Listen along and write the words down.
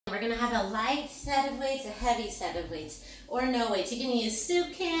we're gonna have a light set of weights, a heavy set of weights, or no weights. You can use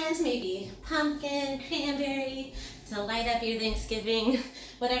soup cans, maybe pumpkin, cranberry, to light up your Thanksgiving.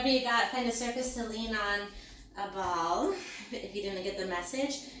 Whatever you got, find a surface to lean on, a ball, if you didn't get the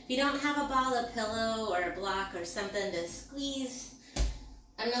message. If you don't have a ball, a pillow or a block or something to squeeze.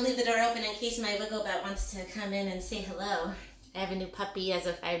 I'm gonna leave the door open in case my wiggle butt wants to come in and say hello. I have a new puppy as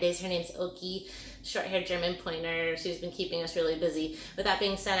of 5 days. Her name's Oki, short-haired German pointer. She's been keeping us really busy. With that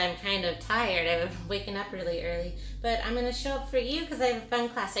being said, I'm kind of tired. I've waken up really early, but I'm gonna show up for you because I have a fun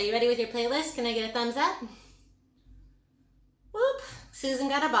class. Are you ready with your playlist? Can I get a thumbs up? Whoop, Susan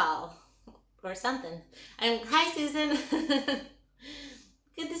got a ball or something. Hi Susan.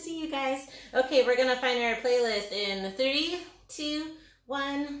 Good to see you guys. Okay, we're gonna find our playlist in 3, 2,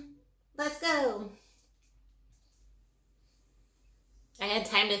 1, let's go. I had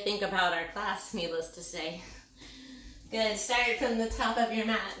time to think about our class, needless to say. Good, start from the top of your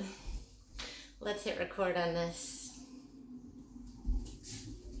mat. Let's hit record on this.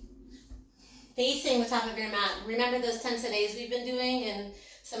 Facing the top of your mat. Remember those tense days we've been doing in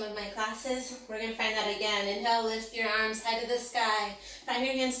some of my classes? We're gonna find that again. Inhale, lift your arms high to the sky. Find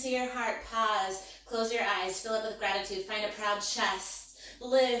your hands to your heart, pause. Close your eyes, fill up with gratitude. Find a proud chest.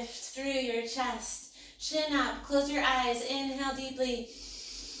 Lift through your chest. Chin up, close your eyes, inhale deeply.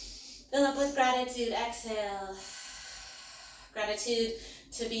 Fill up with gratitude, exhale. Gratitude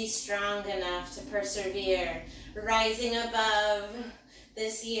to be strong enough to persevere. Rising above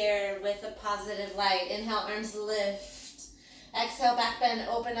this year with a positive light. Inhale, arms lift. Exhale, back bend,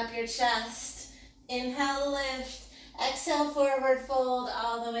 open up your chest. Inhale, lift. Exhale, forward fold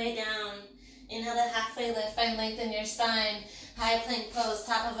all the way down. Inhale to halfway lift, find length in your spine. High plank pose,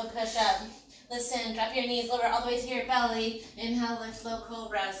 top of a push-up. Listen, drop your knees, lower all the way to your belly. Inhale, lift, low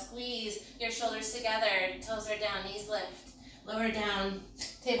cobra. Squeeze your shoulders together. Toes are down, knees lift. Lower down,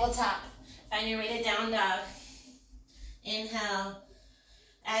 tabletop. Find your way to down dog. Inhale.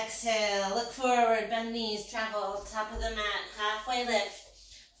 Exhale, look forward, bend knees, travel, top of the mat. Halfway lift.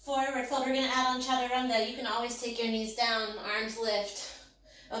 Forward fold, we're going to add on chaturanga. You can always take your knees down, arms lift.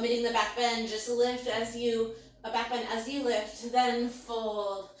 Omitting the back bend, just lift as you, a back bend as you lift, then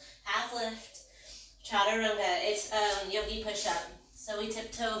fold. Half lift. Chaturanga, it's yogi push-up. So we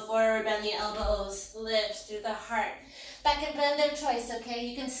tiptoe forward, bend the elbows, lift through the heart. Back and bend of choice, okay?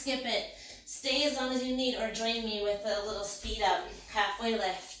 You can skip it. Stay as long as you need or join me with a little speed up. Halfway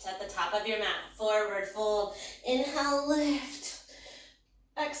lift at the top of your mat. Forward fold. Inhale, lift.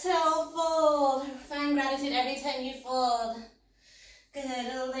 Exhale, fold. Find gratitude every time you fold.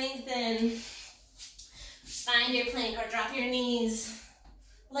 Good, lengthen. Find your plank or drop your knees.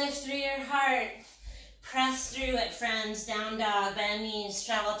 Lift through your heart. Press through it, friends. Down dog, bend knees,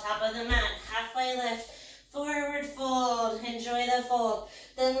 travel top of the mat. Halfway lift, forward fold. Enjoy the fold.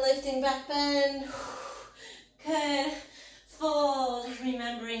 Then lifting back bend. Good. Fold.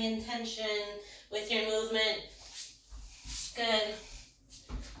 Remembering intention with your movement. Good.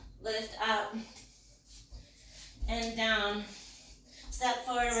 Lift up and down. Step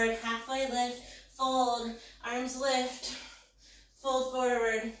forward, halfway lift. Fold. Arms lift. Fold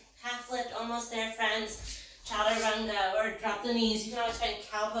forward. Half lift, almost there, friends. Chaturanga, or drop the knees. You can always find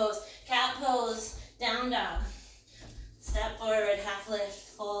cow pose. Cat pose, down dog. Step forward, half lift,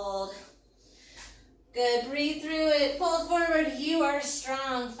 fold. Good, breathe through it. Fold forward, you are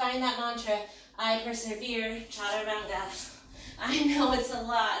strong. Find that mantra. I persevere, chaturanga. I know it's a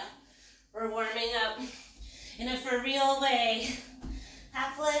lot. We're warming up in a for real way.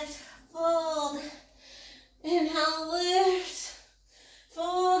 Half lift, fold. Inhale, lift.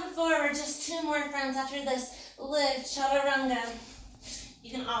 Fold forward, just 2 more, friends. After this, lift, chaturanga.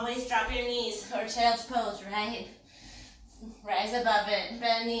 You can always drop your knees or child's pose, right? Rise above it,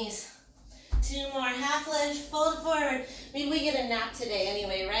 bend knees. 2 more, half lift, fold forward. Maybe we get a nap today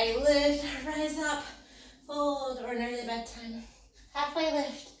anyway, right? Lift, rise up, fold, or an early bedtime. Halfway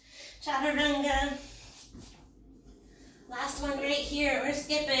lift, chaturanga. Last one right here, or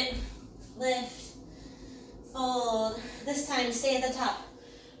skip it. Lift. Fold. This time, stay at the top.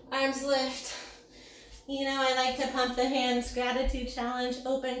 Arms lift. You know, I like to pump the hands. Gratitude challenge.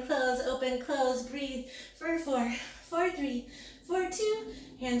 Open, close, breathe. For 4, 4, 3, 4, 2.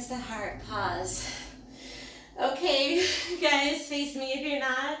 Hands to heart. Pause. Okay, guys, face me if you're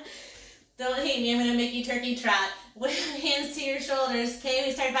not. Don't hate me. I'm going to make you turkey trot. With hands to your shoulders. Okay,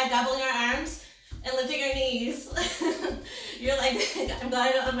 we start by doubling our arms and lifting our knees. You're like, I'm glad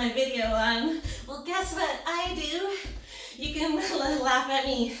I don't have my video on. Well, guess what I do? You can laugh at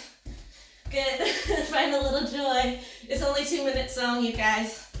me. Good. Find a little joy. It's only 2 minutes long, you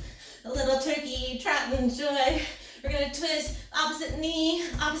guys. A little turkey trot and joy. We're gonna twist, opposite knee,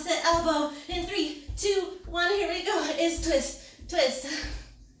 opposite elbow. In 3, 2, 1, here we go. Is twist, twist.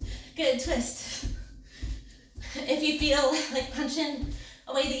 Good, twist. If you feel like punching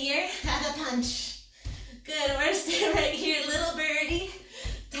away the ear, add a punch. Good, we're staying right here, little birdie.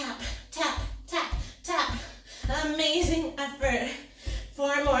 Tap, tap, tap, tap. Amazing effort.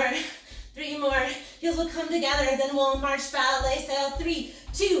 4 more, 3 more. Heels will come together, then we'll march ballet style. 3,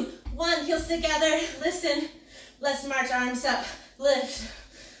 2, 1, heels together. Listen, let's march arms up. Lift,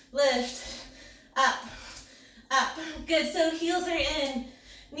 lift, up, up. Good, so heels are in,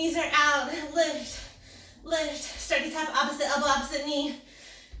 knees are out. Lift, lift. Start to tap opposite elbow, opposite knee.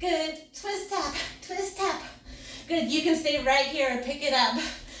 Good, twist, tap, twist, tap. Good, you can stay right here or pick it up.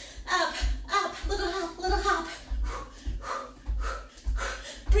 Up, up, little hop, little hop.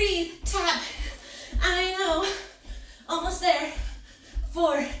 Breathe, tap. I know, almost there.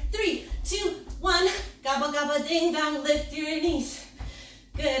 4, 3, 2, 1. Gobble, gobble, ding dong, lift your knees.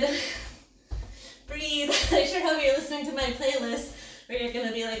 Good. Breathe. I sure hope you're listening to my playlist where you're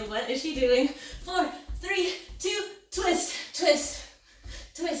gonna be like, what is she doing? 4, 3, 2, twist, twist,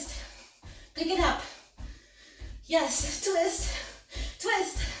 twist. Pick it up. Yes, twist,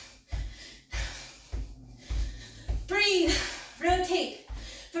 twist. Breathe, rotate.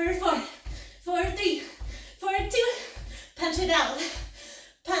 For 4, 4, 3, 4, 2. Punch it out.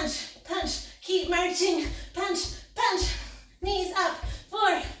 Punch, punch. Keep marching. Punch, punch. Knees up.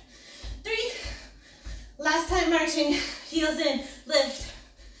 4, 3. Last time marching. Heels in. Lift,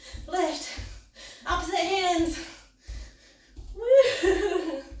 lift. Opposite hands.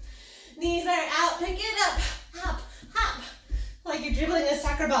 Woo. Knees are out. Pick it up. Hop, hop. Like you're dribbling a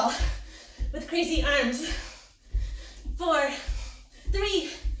soccer ball with crazy arms. 4, 3,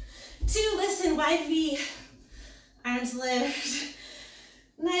 2. Listen, wide V. Arms lift.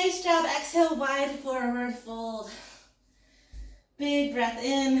 Nice job. Exhale, wide forward fold. Big breath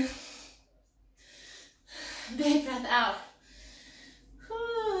in. Big breath out.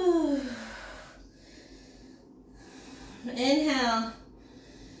 Whew. Inhale.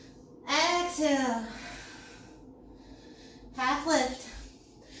 Exhale. Half lift.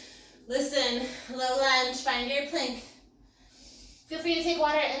 Listen, low lunge, find your plank. Feel free to take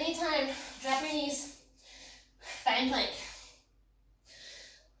water at any time. Drop your knees. Find plank.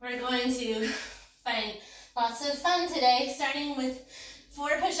 We're going to find lots of fun today, starting with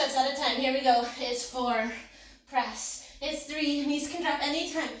 4 push-ups at a time. Here we go. It's 4, press. It's 3, knees can drop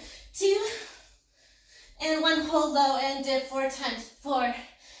anytime. 2, and 1, hold low and dip 4 times. 4,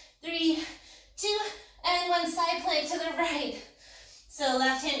 3, 2, and 1, side plank to the right. So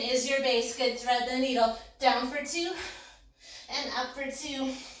left hand is your base. Good, thread the needle. Down for 2, and up for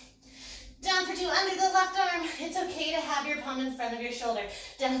 2. Down for 2, under the left arm. It's okay to have your palm in front of your shoulder.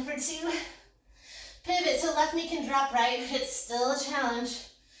 Down for 2. Pivot so left knee can drop right. It's still a challenge.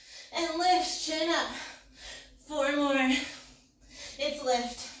 And lift, chin up. 4 more. It's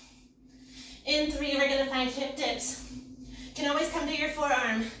lift. In 3, we're going to find hip dips. You can always come to your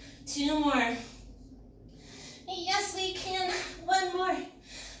forearm. 2 more. Yes, we can. 1 more.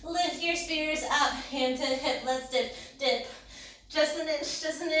 Lift your spears up. Hand to hip. Let's dip. Dip. Just an inch.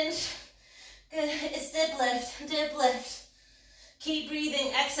 Just an inch. Good. It's dip lift. Dip lift. Keep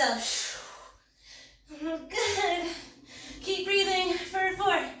breathing. Exhale. Good. Keep breathing for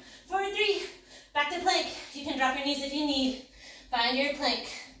 4, 4, 3. Back to plank. You can drop your knees if you need. Find your plank.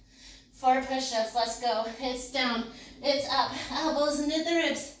 4 push-ups. Let's go. It's down. It's up. Elbows into the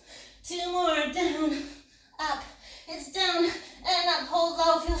ribs. 2 more. Down. Up. It's down and up. Hold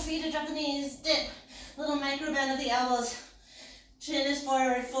low. Feel free to drop the knees. Dip. Little micro bend of the elbows. Chin is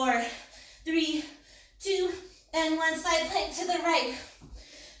forward. 4, 3, 2, and 1. Side plank to the right.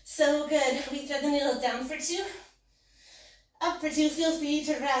 So good. We thread the needle. Down for 2. Up for 2. Feel free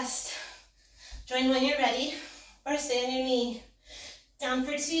to rest. Join when you're ready, or stay on your knee. Down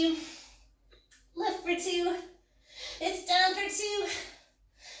for 2. Lift for 2. It's down for 2.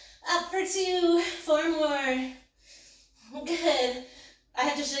 Up for 2. 4 more. Good. I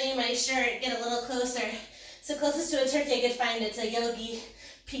have to show you my shirt. Get a little closer. So closest to a turkey I could find, it's a yogi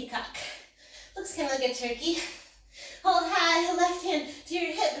peacock. Looks kind of like a turkey. Hold high, left hand to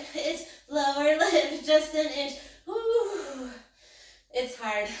your hip. It's lower lift, just an inch. Ooh. It's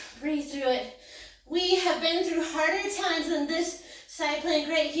hard. Breathe through it. We have been through harder times than this side plank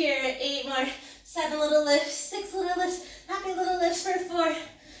right here. 8 more. 7 little lifts. 6 little lifts. Happy little lifts for 4,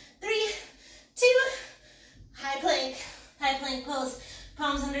 3, 2. High plank. High plank pose.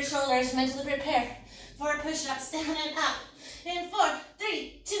 Palms under shoulders. Mentally prepare. 4 push-ups. Down and up. In 4,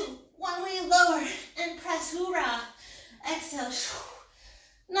 3, 2, 1. We lower and press. Hoorah. Exhale.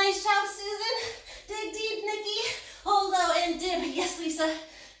 Nice job, Susan. Dig deep, Nikki. hold low and dip. Yes, Lisa.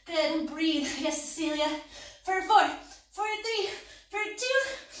 Good, and breathe. Yes, Cecilia. For 4, for 3, for 2.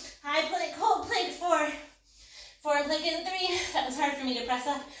 High plank, hold plank, 4. 4 plank in 3. That was hard for me to press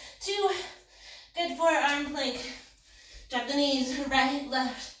up. 2. Good, forearm plank. Drop the knees, right,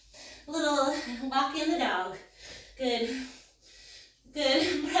 left. Little walk in the dog. Good.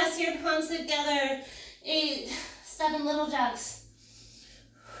 Good. Press your palms together. 8, 7 little jogs.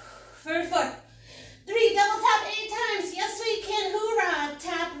 For 4, 3, double tap 8 times. Yes, we can. Hoorah.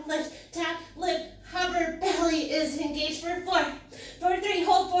 Tap, lift, hover. Belly is engaged for 4. For 3,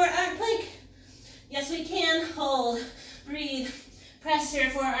 hold forearm plank. Yes, we can. Hold. Breathe. Press your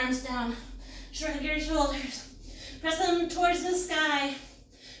forearms down. Shrug your shoulders. Press them towards the sky.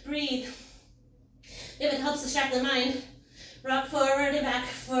 Breathe. If it helps distract the mind, rock forward and back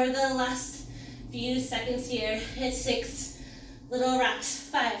for the last few seconds here. Hit 6 little rocks.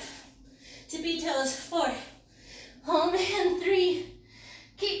 5. Tippy toes. 4. Home and 3.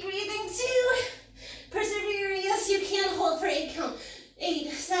 Keep breathing. 2. Persevere. Yes, you can. Hold for 8 count.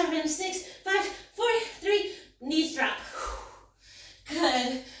 8, 7, 6, 5, 4, 3. Knees drop.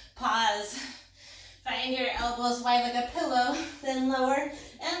 Good. Pause. Find your elbows wide like a pillow, then lower,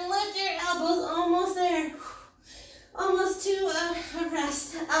 and lift your elbows almost there. Almost to a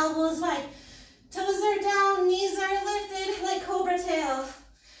rest. Elbows wide. Toes are down, knees are lifted like cobra tail.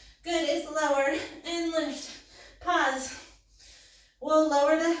 Good, it's lower and lift. Pause. We'll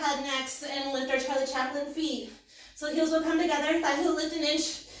lower the head next and lift our Charlie Chaplin feet. So heels will come together, thighs will lift an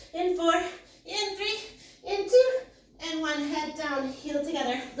inch. In 4, in 3, in 2, and 1. Head down, heel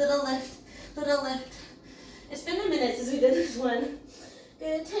together. Little lift. Little lift. It's been a minute since we did this one.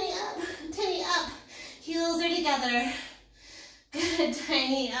 Good, tiny up. Heels are together. Good,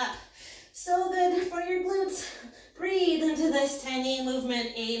 tiny up. So good for your glutes. Breathe into this tiny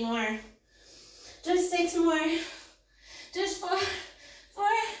movement. 8 more. Just 6 more. Just 4,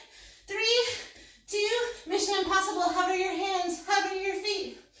 3, 2. Mission Impossible. Hover your hands. Hover your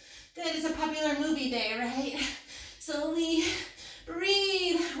feet. Good, it's a popular movie day, right? Slowly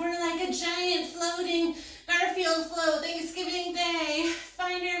breathe. We're like a giant floating Garfield float. Thanksgiving Day.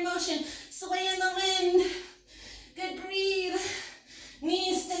 Find your motion. Sway in the wind. Good, breathe.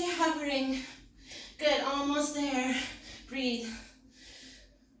 Knees stay hovering. Good, almost there. Breathe.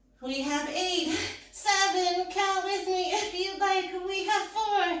 We have 8, 7. Count with me if you like. We have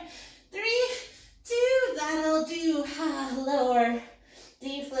 4, 3, 2. That'll do. Lower.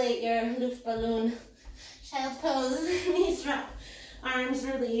 Deflate your Luft balloon. Child's pose. Knees drop. Arms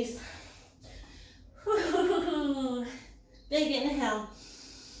release. Woo-hoo-hoo-hoo. Big inhale.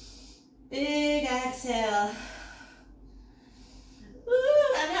 Big exhale.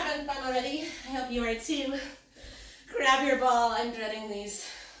 Woo, I'm having fun already. I hope you are too. Grab your ball. I'm dreading these.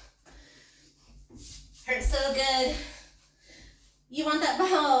 Hurts so good. You want that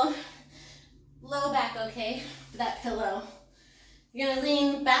ball low back, okay? That pillow. You're gonna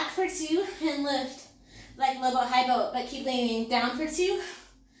lean back for 2 and lift like low boat, high boat, but keep leaning down for 2.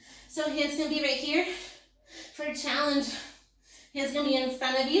 So hands gonna be right here for a challenge. Hands gonna be in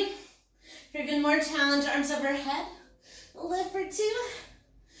front of you. For even more challenge, arms overhead. Lift for 2.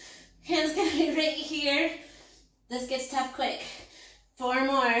 Hands gonna be right here. This gets tough quick. 4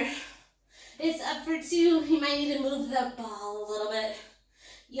 more. It's up for 2. You might need to move the ball a little bit.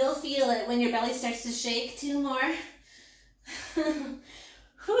 You'll feel it when your belly starts to shake. 2 more.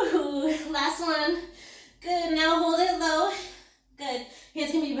 Whew. Last one. Good. Now hold it low. Good.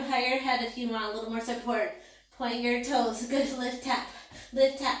 Hands can be behind your head if you want a little more support. Point your toes. Good. Lift, tap.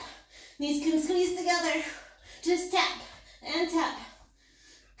 Lift, tap. Knees can squeeze together. Just tap and tap.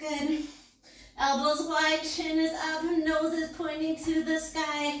 Good. Elbows wide, chin is up, nose is pointing to the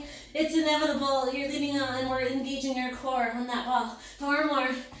sky. It's inevitable. You're leaning on, we're engaging your core on that ball. 4 more.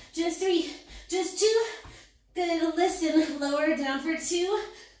 Just 3. Just 2. Good. Listen. Lower down for 2.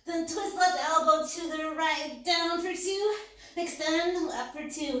 Then twist left elbow to the right. Down for 2. Extend up for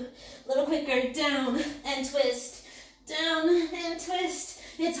 2. A little quicker. Down and twist. Down and twist.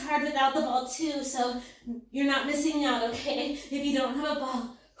 It's hard without the ball too, so you're not missing out, okay? If you don't have a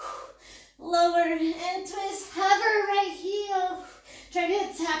ball. Lower and twist. Hover right heel. Try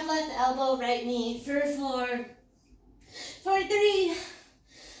to tap left elbow, right knee for 4. For 3.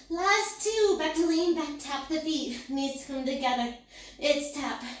 Last 2. Back to lean back. Tap the feet. Knees come together. It's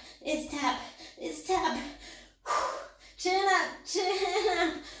tap. It's tap. It's tap. Chin up. Chin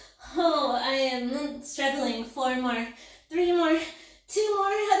up. Oh, I am struggling. 4 more. 3 more. 2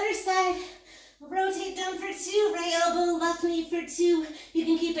 more. Other side. Rotate down for 2. Right elbow, left knee for 2. You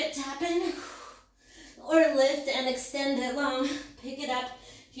can keep it tapping. Or lift and extend it long. Pick it up.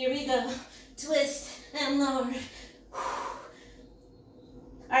 Here we go. Twist and lower.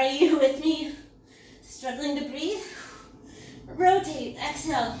 Are you with me? Struggling to breathe? Rotate,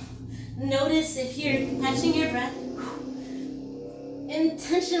 exhale. Notice if you're catching your breath.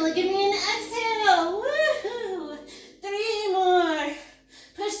 Intentionally give me an exhale. Woohoo! 3 more.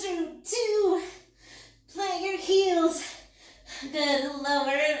 Push through. 2. Plant your heels. Good.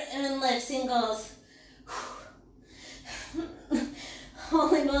 Lower and lift singles.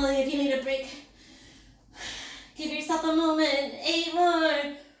 Holy moly, if you need a break, give yourself a moment. 8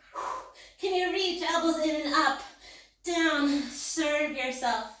 more. Can you reach? Elbows in and up. Down. Serve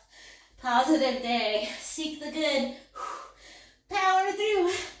yourself. Positive day. Seek the good. Power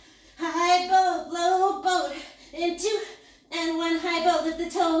through. High boat, low boat. In 2 and 1. High boat. Lift the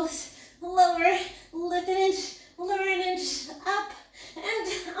toes. Lower. Lift an inch. Lower an inch. Up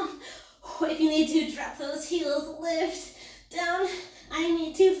and down. If you need to, drop those heels. Lift. Down. I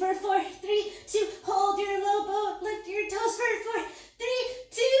need 2 for 4. 3, 2. Hold your low boat. Lift your toes for 4. 3,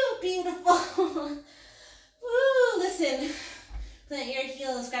 2. Beautiful. Woo. Listen. Plant your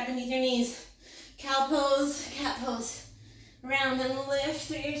heels. Grab beneath your knees. Cow pose. Cat pose. Round and lift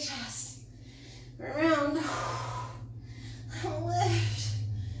through your chest. Round. Lift.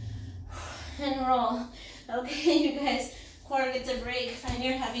 And roll. Okay, you guys. Core gets a break. Find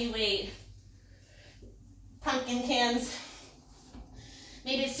your heavy weight. Pumpkin cans.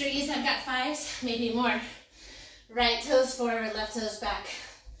 Maybe it's 3s, I've got 5s, maybe more. Right toes forward, left toes back.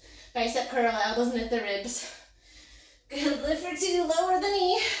 Bicep curl, elbows knit the ribs. Good, lift for 2, lower the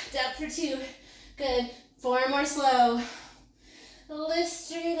knee. Down for 2, good. 4 more slow. Lift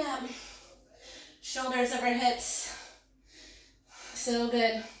straight up. Shoulders over hips. So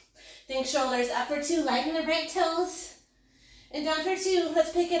good. Think shoulders up for 2, lighten the right toes. And down for 2,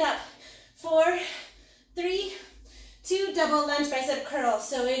 let's pick it up. 4, 3, 2, double lunge bicep curl.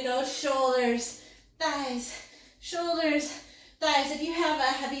 So we go shoulders, thighs, shoulders, thighs. If you have a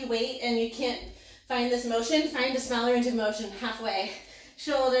heavy weight and you can't find this motion, find a smaller range of motion, halfway.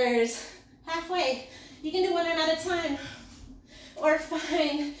 Shoulders, halfway. You can do 1 at a time. Or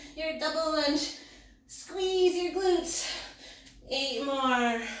find your double lunge. Squeeze your glutes. 8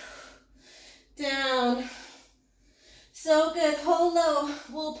 more. Down. So good. Hold low.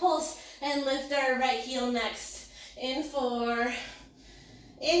 We'll pulse and lift our right heel next. In 4,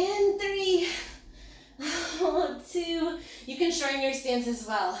 in 3, 2. You can shorten your stance as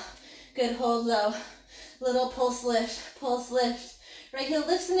well. Good, hold low. Little pulse lift, pulse lift. Right heel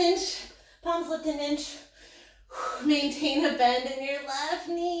lifts an inch, palms lift an inch. Maintain a bend in your left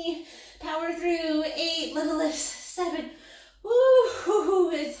knee. Power through. 8, little lifts. 7,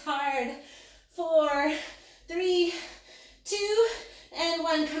 woo, it's hard. 4, 3, 2, and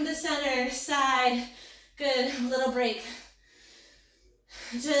 1. Come to center, side. Good, little break.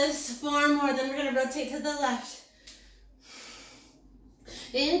 Just 4 more, then we're gonna rotate to the left.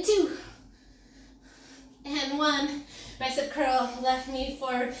 In 2, and 1. Bicep curl, left knee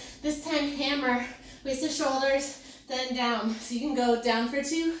forward. This time hammer, waist to shoulders, then down. So you can go down for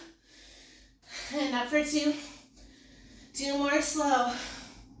 2, and up for 2. 2 more slow.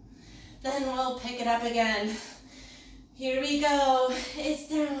 Then we'll pick it up again. Here we go, it's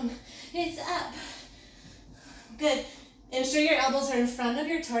down, it's up. Good. Ensure your elbows are in front of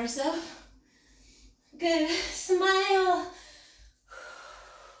your torso. Good. Smile.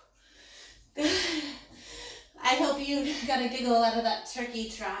 Good. I hope you got a giggle out of that turkey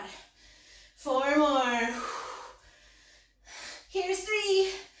trot. 4 more. Here's 3.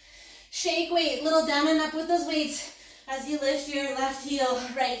 Shake weight. Little down and up with those weights as you lift your left heel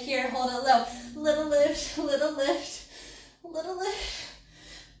right here. Hold it low. Little lift, little lift, little lift.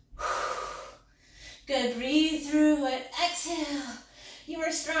 Good, breathe through it, exhale. You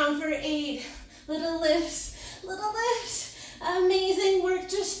are strong for 8. Little lifts, amazing work,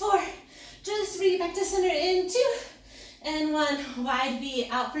 just 4, just 3, back to center in 2, and 1, wide V,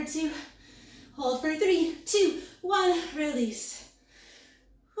 out for 2, hold for 3, 2, 1, release.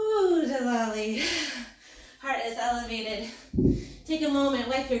 Ooh, Delali. Heart is elevated. Take a moment,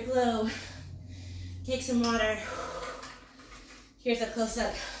 wipe your glow. Take some water. Here's a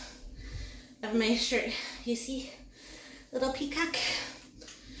close-up of my shirt. You see? Little peacock.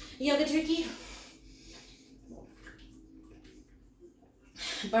 Yoga turkey.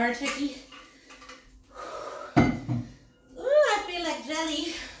 Barre turkey. Ooh, I feel like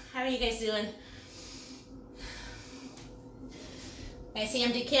jelly. How are you guys doing? I see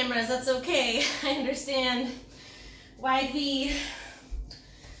empty cameras, that's okay. I understand. Wide V.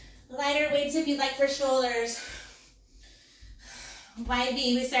 Lighter weights if you'd like for shoulders. Wide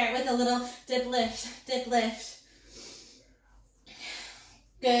V, we start with a little dip lift, dip lift.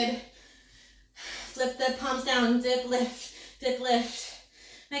 Good. Flip the palms down, dip, lift, dip, lift.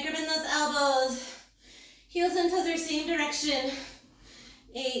 Micro bend those elbows. Heels and toes are same direction.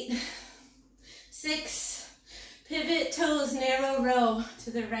 8, 6, pivot toes, narrow row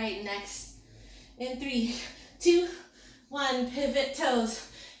to the right next. In 3, 2, 1, pivot toes,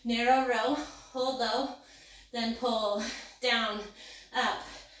 narrow row, hold low, then pull down, up,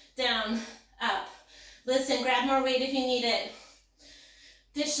 down, up. Listen, grab more weight if you need it.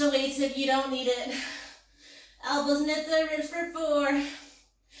 Ditch the weights if you don't need it. Elbows knit the ribs for 4,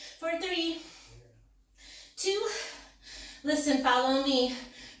 for 3, 2, listen, follow me.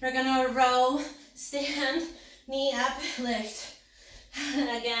 We're gonna row, stand, knee up, lift.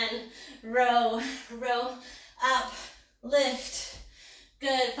 Again, row, row, up, lift.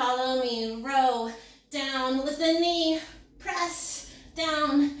 Good, follow me. Row, down, lift the knee, press,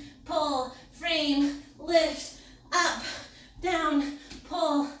 down, pull, frame, lift, up, down,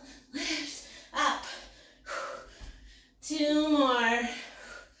 pull, lift, up. 2 more.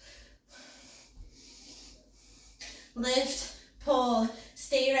 Lift, pull,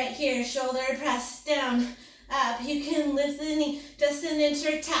 stay right here, shoulder press, down, up. You can lift the knee, just an inch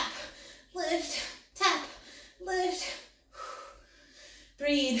or tap. Lift, tap, lift.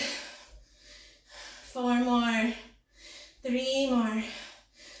 Breathe. 4 more. 3 more.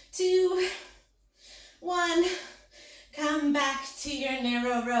 2, 1. Come back to your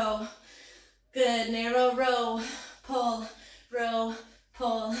narrow row. Good, narrow row. Pull, row,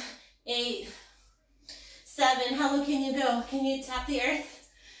 pull. 8, 7, how low can you go? Can you tap the earth?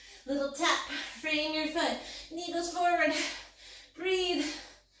 Little tap, frame your foot. Knee goes forward. Breathe.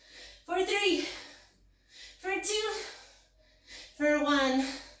 For 3, for 2, for 1.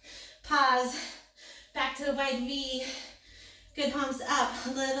 Pause. Back to the wide V. Good, palms up.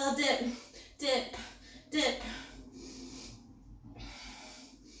 Little dip, dip, dip.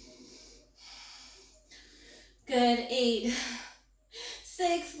 Good, 8,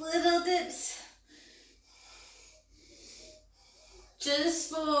 6, little dips. Just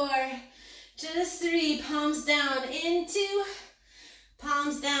 4, just 3, palms down, in 2,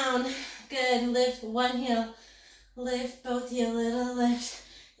 palms down. Good, lift one heel, lift both heel, little lift.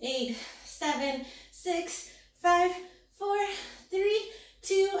 8, 7, 6, 5, 4, 3,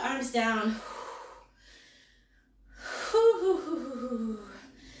 2, arms down.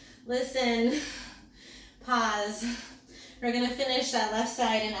 Listen, pause. We're gonna finish that left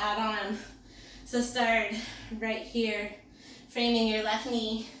side and add on. So start right here. Framing your left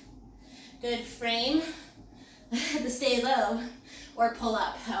knee. Good, frame. Stay low or pull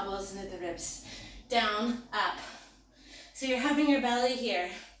up, elbows into the ribs. Down, up. So you're having your belly here.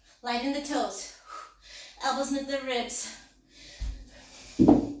 Lighten the toes. Elbows into the ribs.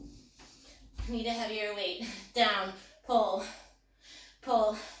 Need a heavier weight. Down, pull,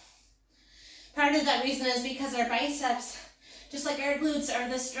 pull. Part of that reason is because our biceps, just like our glutes, are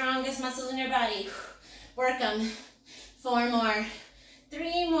the strongest muscles in your body. Work them. 4 more,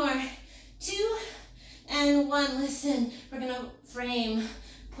 3 more, 2, and 1. Listen, we're gonna frame,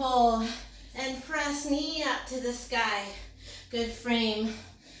 pull, and press knee up to the sky. Good, frame,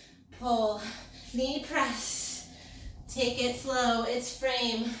 pull, knee press. Take it slow, it's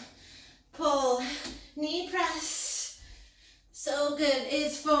frame, pull, knee press. So good,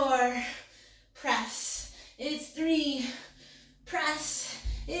 it's 4, press. It's 3, press.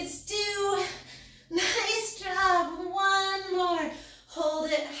 It's 2, nice job. 1 more. Hold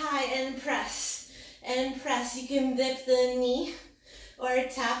it high and press. And press. You can dip the knee or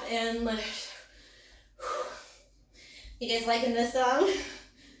tap and lift. You guys liking this song?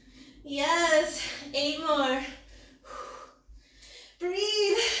 Yes. 8 more.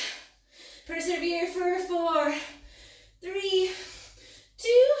 Breathe. Persevere for 4, 3,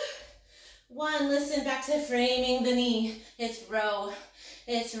 2, 1. Listen, back to framing the knee. It's row.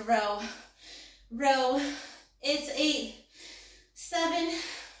 It's row. Row. It's 8, 7.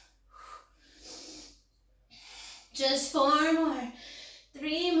 Just 4 more.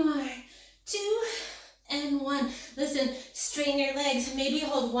 3 more. 2 and 1. Listen, straighten your legs. Maybe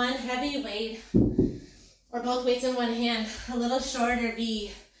hold one heavy weight or both weights in one hand. A little shorter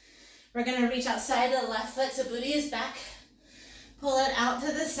V. We're going to reach outside the left foot so booty is back. Pull it out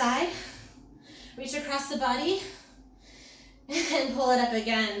to the side. Reach across the body and pull it up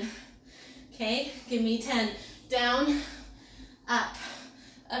again. Okay, give me 10. Down, up,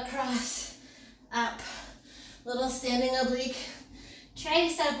 across, up. Little standing oblique,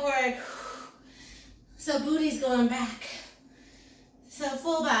 tricep work. So booty's going back. So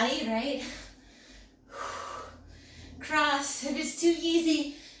full body, right? Cross. If it's too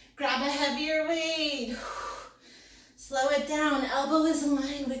easy, grab a heavier weight. Slow it down. Elbow is in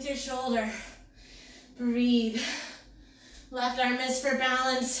line with your shoulder. Breathe. Left arm is for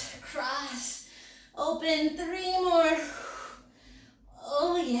balance. Cross. Open. 3 more.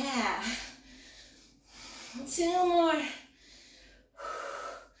 Oh yeah. 2 more.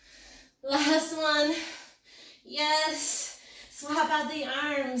 Last one. Yes. Swap out the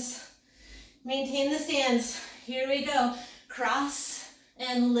arms. Maintain the stance. Here we go. Cross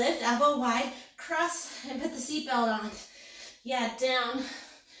and lift, elbow wide. Cross and put the seatbelt on. Yeah, down,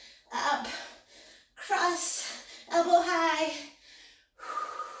 up, cross, elbow high.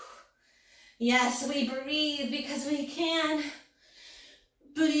 Yes, we breathe because we can.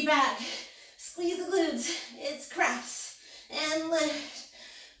 Booty back. Squeeze the glutes. It's cross and lift.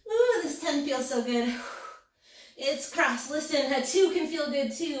 Ooh, this 10 feels so good. It's cross. Listen, a 2 can feel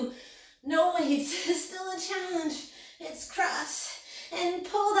good too. No weights is still a challenge. It's cross. And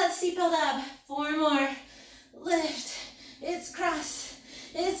pull that seatbelt up. 4 more. Lift. It's cross.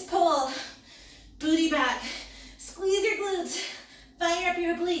 It's pull. Booty back. Squeeze your glutes. Fire up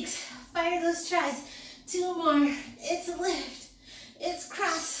your obliques. Fire those tries. 2 more. It's a lift. It's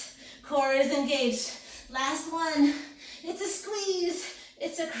cross. Core is engaged. Last one. It's a squeeze.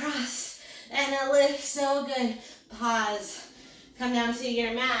 It's a cross. And a lift. So good. Pause. Come down to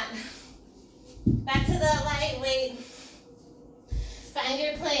your mat. Back to the light weight. Find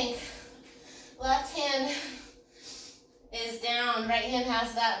your plank. Left hand is down. Right hand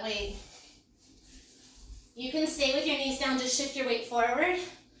has that weight. You can stay with your knees down. Just shift your weight forward.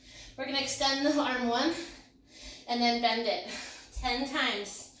 We're going to extend the arm 1 and then bend it 10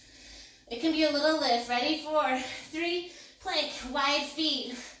 times. It can be a little lift. Ready? 4, 3, plank. Wide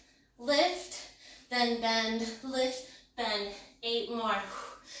feet. Lift, then bend. Lift, bend. 8 more.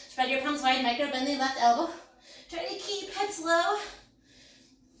 Spread your palms wide. Micro bend the left elbow. Try to keep hips low.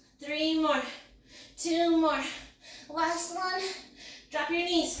 3 more. 2 more. Last one. Drop your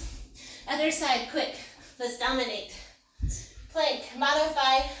knees. Other side, quick. Let's dominate. Plank,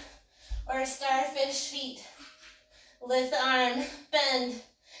 modified, or starfish feet. Lift the arm, bend,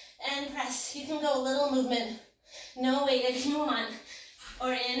 and press. You can go a little movement. No weight if you want.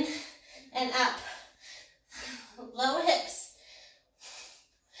 Or in and up. Low hips.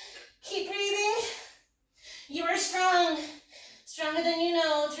 Keep breathing. You are strong. Stronger than you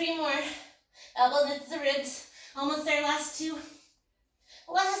know. 3 more. Elbow knits the ribs. Almost there. Last 2.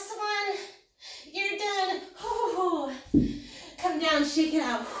 Last one. You're done. Ooh. Come down. Shake it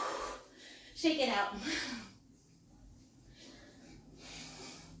out. Shake it out.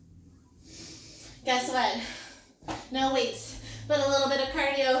 Guess what? No weights, but a little bit of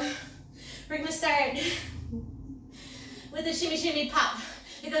cardio. We're gonna start with a shimmy, shimmy, pop.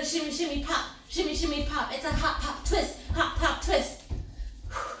 It goes shimmy, shimmy, pop. Shimmy, shimmy, pop. It's a hop, pop, twist. Hop, pop, twist.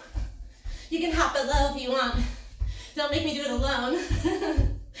 You can hop it low if you want. Don't make me do it alone.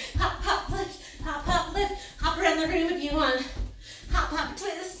 Hop, hop, lift. Hop, hop, lift. Hop around the room if you want. Hop, hop,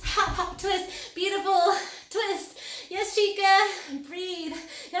 twist. Hop, hop, twist. Beautiful. Twist. Yes, Chica. Breathe.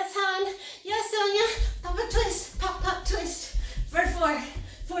 Yes, Han. Yes, Sonia. Pop, pop, twist. Pop, pop, twist. For 4,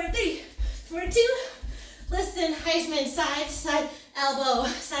 4, 3, 4, 2. Listen, Heisman. Side, side, elbow.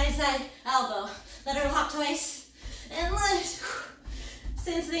 Side, side, elbow. Let her hop twice. And lift.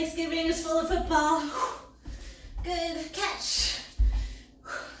 Since Thanksgiving is full of football. Good catch.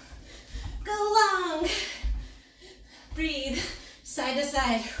 Go long. Breathe. Side to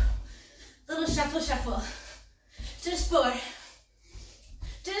side. Little shuffle, shuffle. Just 4.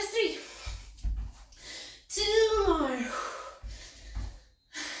 Just 3. 2 more.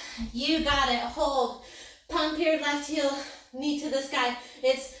 You got it. Hold. Pump your left heel. Knee to the sky.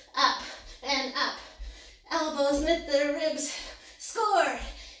 It's up and up. Elbows knit the ribs. Score.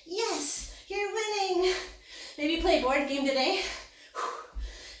 Yes. You're winning. Maybe play board game today.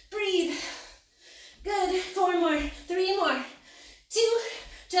 Breathe. Good. 4 more. 3 more. 2.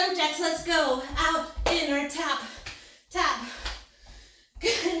 Jump jacks. Let's go. Out, in, or tap. Tap.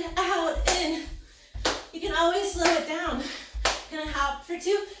 Good. Out, in. You can always slow it down. Gonna hop for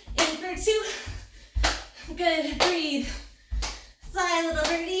 2. In for 2. Good. Breathe. Fly, little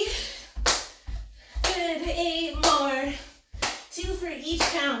birdie. Good. 8 more. 2 for each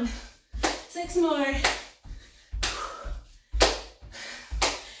count. 6 more.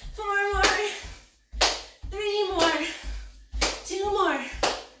 4 more. 3 more. 2 more.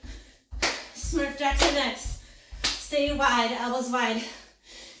 Smurf jacks are next. Stay wide, elbows wide.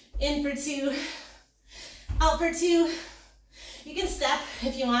 In for 2. Out for 2. You can step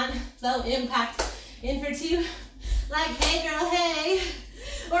if you want. Low impact. In for 2. Like, hey girl, hey.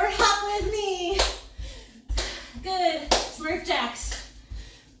 Or hop with me. Good. Smurf jacks.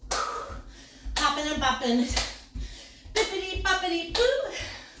 Hopping and bopping. Bippity boppity boo.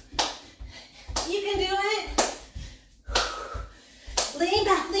 You can do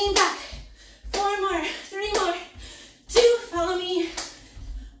lean back. 4 more, 3 more, 2, follow me.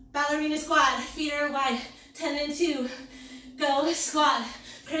 Ballerina squat, feet are wide, 10 and 2. Go, squat,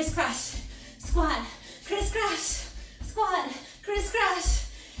 crisscross, squat, crisscross, squat,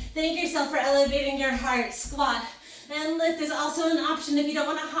 crisscross. Thank yourself for elevating your heart. Squat and lift is also an option if you don't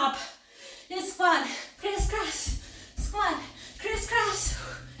want to hop. Is squat, crisscross, squat, crisscross.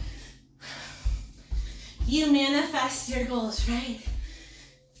 You manifest your goals, right?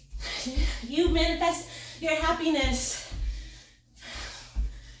 You manifest your happiness.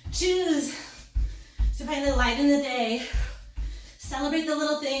 Choose to find the light in the day. Celebrate the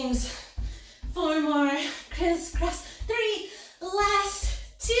little things. 4 more, crisscross, 3, last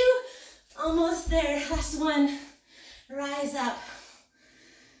 2, almost there, last 1. Rise up.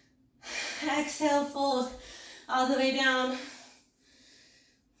 Exhale, fold all the way down.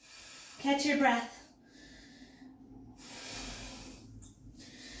 Catch your breath.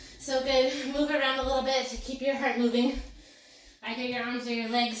 So good. Move around a little bit to keep your heart moving. Either your arms or your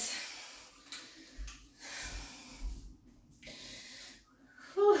legs.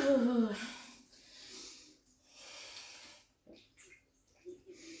 Whew.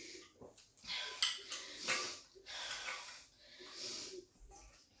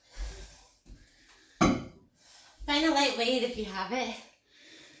 Find a light weight if you have it.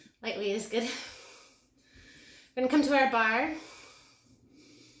 Light weight is good. We're gonna come to our bar.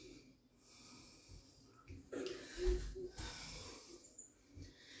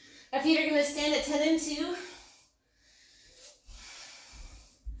 Our feet are gonna stand at 10 and 2.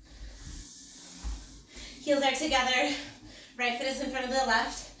 Heels are together. Right foot is in front of the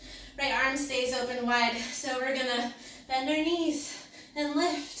left. Right arm stays open wide. So we're gonna bend our knees and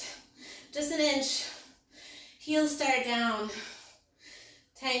lift. Just an inch. Heels start down.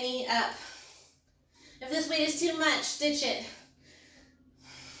 Tiny up. If this weight is too much, ditch it.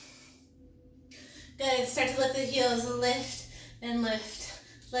 Good. Start to lift the heels. Lift and lift.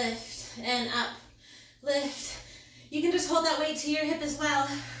 Lift and up. Lift. You can just hold that weight to your hip as well.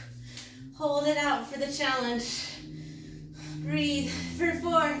 Hold it out for the challenge. Breathe for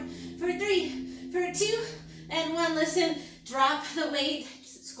 4, for 3, for 2, and 1. Listen, drop the weight,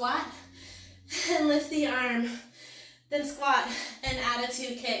 squat, and lift the arm. Then squat and add a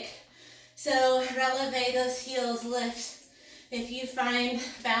 2 kick. So releve those heels, lift. If you find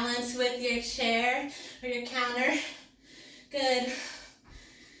balance with your chair or your counter, good.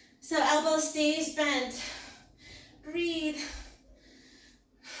 So elbow stays bent. Breathe.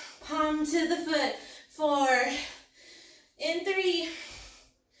 Palm to the foot. 4. In 3.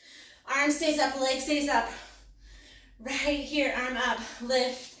 Arm stays up, leg stays up. Right here, arm up.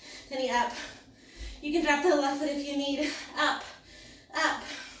 Lift. Knee up. You can drop the left foot if you need. Up. Up.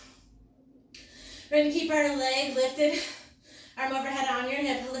 We're going to keep our leg lifted. Arm overhead on your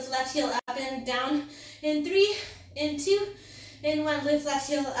hip. Lift left heel up and down. In 3. In 2. In 1, lift left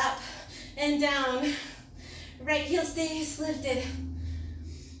heel up and down. Right heel stays lifted.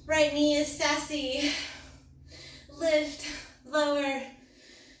 Right knee is sassy. Lift, lower,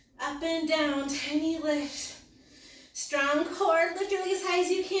 up and down, tiny lift. Strong core, lift your leg as high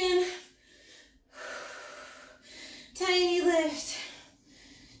as you can. Tiny lift.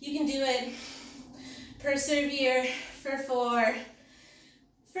 You can do it. Persevere for 4,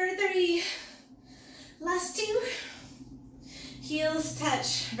 for 3, last 2. Heels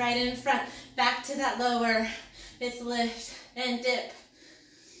touch right in front. Back to that lower. It's lift and dip.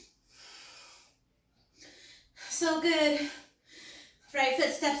 So good. Right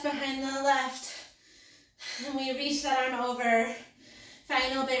foot steps behind the left. And we reach that arm over.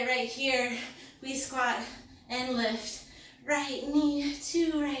 Final bit right here. We squat and lift. Right knee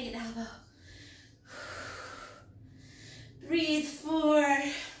to right elbow. Breathe. 4.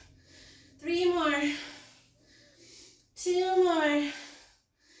 3 more. 2 more.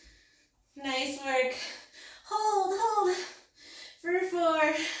 Nice work. Hold, hold. For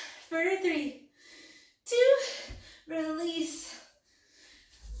 4, for 3, 2, release.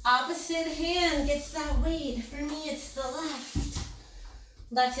 Opposite hand gets that weight. For me, it's the left.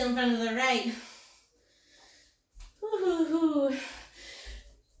 Left heel in front of the right. Woo-hoo-hoo.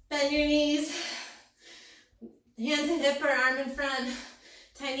 Bend your knees. Hand to hip or arm in front.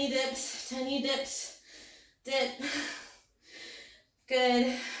 Tiny dips, tiny dips. Dip.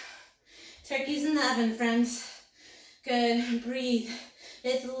 Good. Turkey's in the oven, friends. Good. Breathe.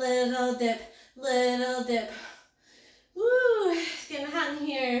 It's little dip, little dip. Woo, it's getting hot in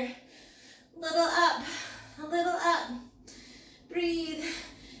here. Little up, a little up. Breathe.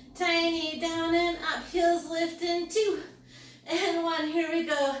 Tiny down and up. Heels lift in 2 and 1. Here we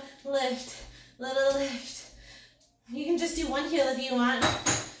go. Lift, little lift. You can just do one heel if you want.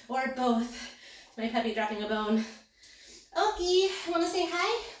 or both. My puppy dropping a bone. Okie, wanna say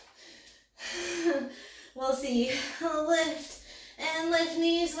hi? We'll see. Lift and lift,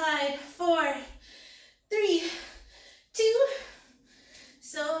 knees wide. 4, 3, 2.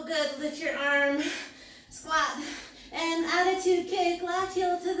 So good. Lift your arm. Squat. And attitude kick. Left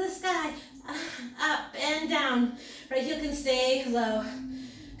heel to the sky. Up and down. Right heel can stay low.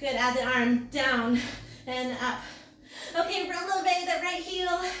 Good. Add the arm down and up. Okay, releve that right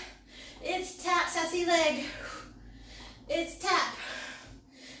heel. It's tap, sassy leg. It's tap.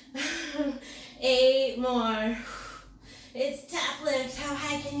 8 more. It's tap lift. How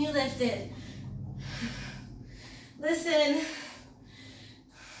high can you lift it? Listen,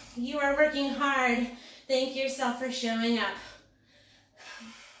 you are working hard. Thank yourself for showing up.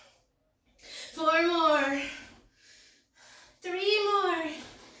 4 more. 3 more.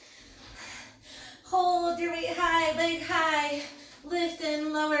 Hold your weight high, leg high. Lift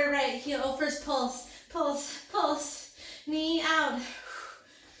and lower right heel. First pulse, pulse, pulse. Knee out.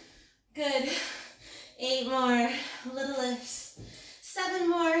 Good. 8 more. Little lifts. 7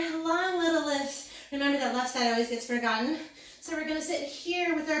 more. Long little lifts. Remember that left side always gets forgotten. So we're going to sit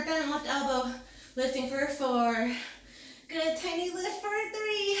here with our bent left elbow. Lifting for 4. Good. Tiny lift for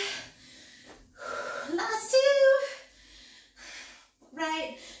 3. Last 2.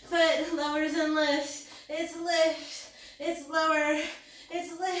 Right foot lowers and lifts. It's lift. It's lower.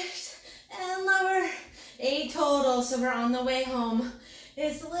 It's lift and lower. 8 total, so we're on the way home.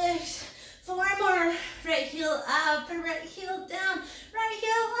 It's lift. 4 more. Right heel up, right heel down, right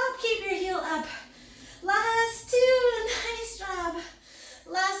heel up. Keep your heel up. Last 2. Nice job.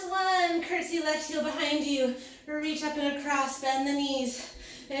 Last 1. Curtsy left heel behind you. Reach up and across. Bend the knees.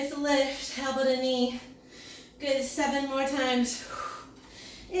 It's lift. Elbow to knee. Good. 7 more times.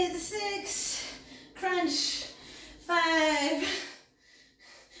 It's 6. Crunch. 5.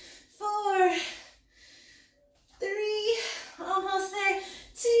 4. 3. Almost there.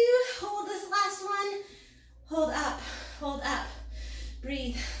 2. Hold this last one. Hold up. Hold up.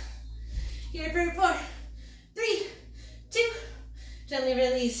 Breathe. Here for 4. 3. 2. Gently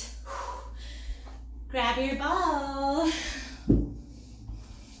release. Grab your ball.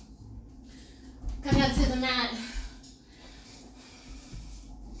 Come up to the mat.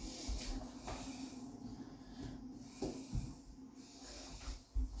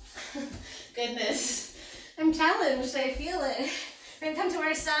 Goodness. I'm challenged. I feel it. We're going to come to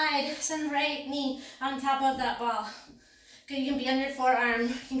our side. Send right knee on top of that ball. Good. You can be on your forearm. You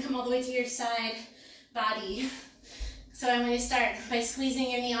can come all the way to your side body. So I'm going to start by squeezing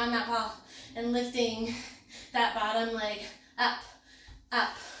your knee on that ball and lifting that bottom leg up,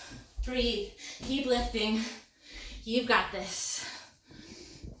 up. Breathe. Keep lifting. You've got this.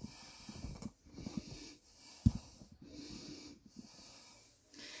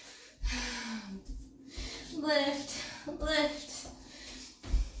 Lift, lift.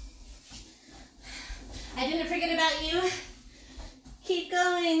 I didn't forget about you. Keep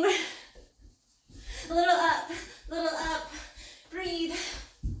going. A little up, little up. Breathe.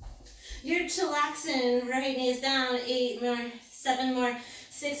 You're chillaxing. Right knee is down. 8 more, 7 more,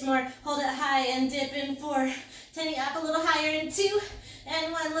 6 more. Hold it high and dip in 4. Tiny up a little higher in 2.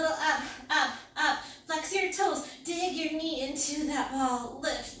 And 1 little up, up, up. Flex your toes. Dig your knee into that ball.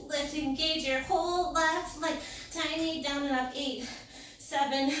 Lift, lift. Engage your whole left leg. Tiny down and up. 8,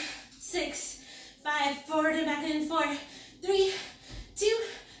 7, 6, 5. Forward and back in 4, 3, 2.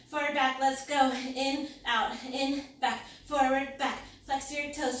 Forward, back. Let's go. In, out, in, back. Forward, back. Flex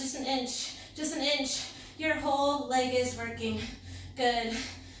your toes. Just an inch. Just an inch. Your whole leg is working. Good.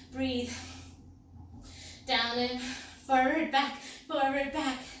 Breathe. Down and forward, back. Forward,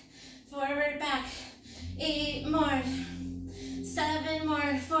 back. Forward, back. 8 more. 7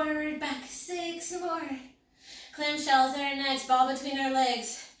 more. Forward, back. 6 more. Clamshells are next. Ball between our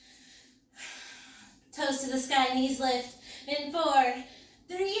legs. Toes to the sky. Knees lift. In 4,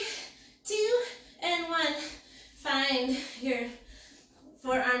 3, 2, and 1. Find your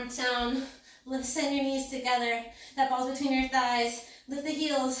forearm down. Send your knees together. That ball's between your thighs. Lift the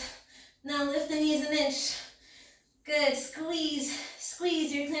heels. Now lift the knees an inch. Good. Squeeze.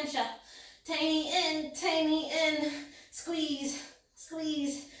 Squeeze your clamshell. Tiny in. Squeeze.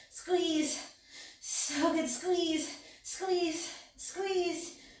 Squeeze. Squeeze. So good. Squeeze. Squeeze.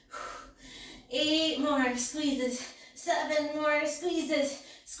 Squeeze. 8 more squeezes. 7 more squeezes.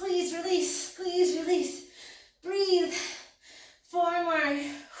 Squeeze, release. Squeeze, release. Breathe. 4 more.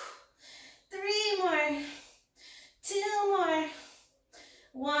 3 more. 2 more.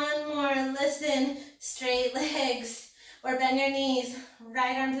 1 more. Listen. Straight legs. Or bend your knees.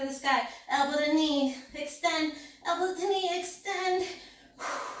 Right arm to the sky. Elbow to knee. Extend. Elbow to knee. Extend.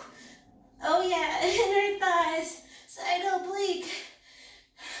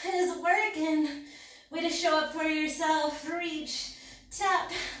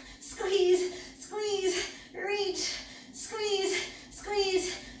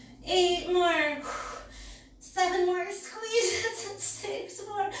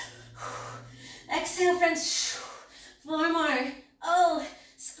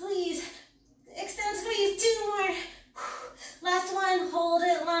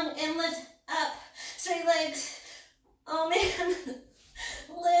 strong, and lift up. Straight legs. Oh man.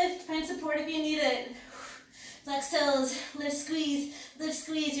 Lift, find support if you need it. Flex toes, lift,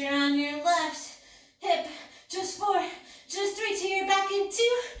 squeeze, you're on your left hip. Just 4, just 3 to your back in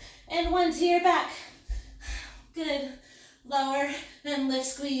 2, and 1 to your back. Good. Lower, and lift,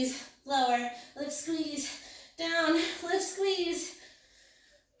 squeeze, lower, lift, squeeze, down, lift, squeeze.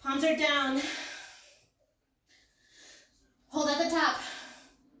 Palms are down. Hold at the top,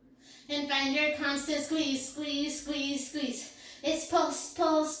 and find your constant squeeze, squeeze, squeeze, squeeze. It's pulse,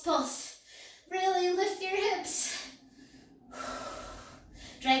 pulse, pulse. Really lift your hips.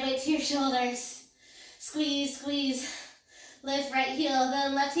 Drag weight to your shoulders. Squeeze, squeeze. Lift right heel,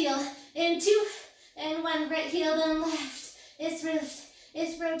 then left heel. In 2, and 1. Right heel, then left. It's lift,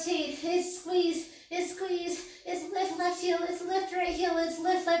 it's rotate, it's squeeze, it's squeeze. It's lift left heel, it's lift right heel, it's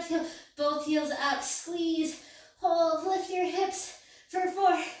lift left heel. Both heels up, squeeze, hold, lift your hips. For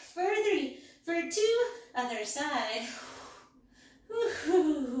 4, for 3, for 2. Other side.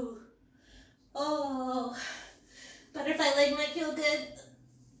 Woo-hoo. Oh, butterfly leg might feel good.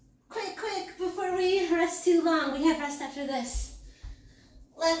 Quick, quick, before we rest too long. We have rest after this.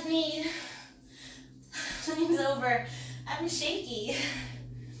 Left knee. Time's over. I'm shaky.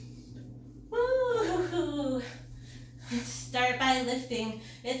 Woo. Start by lifting.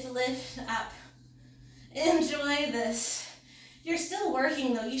 It's lift up. Enjoy this. You're still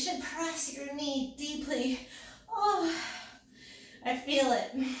working though. You should press your knee deeply. Oh, I feel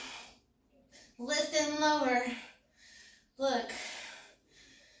it. Lift and lower. Look.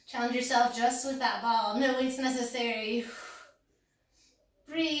 Challenge yourself just with that ball. No weights necessary.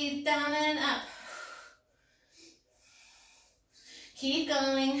 Breathe down and up. Keep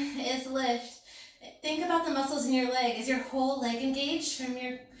going. It's lift. Think about the muscles in your leg. Is your whole leg engaged from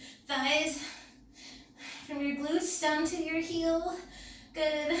your thighs, from your glutes down to your heel?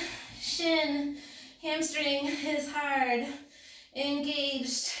 Good. Shin, hamstring is hard.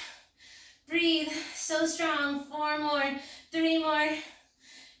 Engaged. Breathe. So strong. 4 more. 3 more.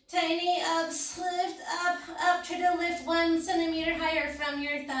 Tiny ups. Lift up, up. Try to lift 1 centimeter higher from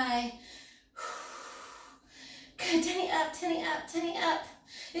your thigh. Good. Tiny up, tiny up, tiny up.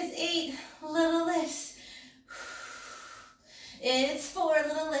 It's 8 little lifts. It's 4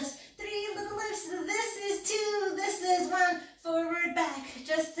 little lifts. 3 little lifts. This is 2. This is 1. Forward, back.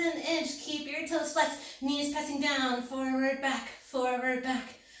 Just an inch. Keep your toes flexed. Knees pressing down. Forward, back. Forward,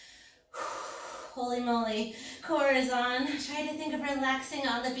 back. Holy moly. Core is on. Try to think of relaxing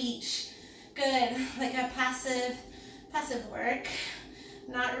on the beach. Good. Like a passive work.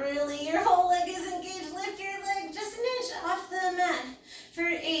 Not really. Your whole leg is engaged. Lift your leg just an inch off the mat. For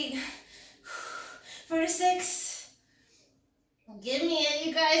 8. For 6. Give me it.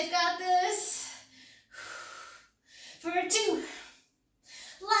 You guys got this. For 2.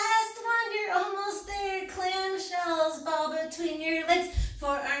 Last one. You're almost there. Clamshells. Ball between your legs.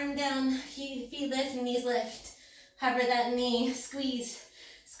 Forearm down. Feet lift. Knees lift. Hover that knee. Squeeze.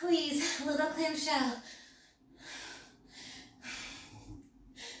 Squeeze. Little clamshell.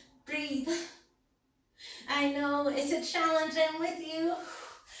 Breathe. I know it's a challenge. I'm with you.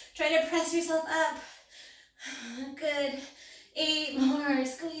 Try to press yourself up. Good. 8 more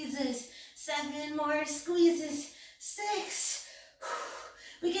squeezes. 7 more squeezes. 6.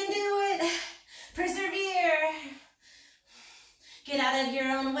 We can do it. Persevere. Get out of your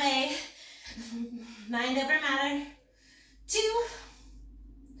own way. Mind over matter. 2.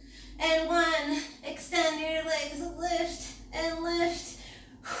 And 1. Extend your legs. Lift and lift.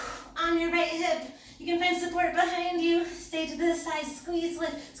 On your right hip. You can find support behind you. Stay to the side. Squeeze,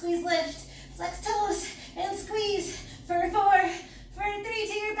 lift, squeeze, lift. Flex toes and squeeze. For 4, for 3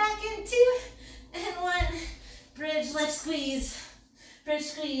 to your back in 2, and 1. Bridge, lift, squeeze. Bridge,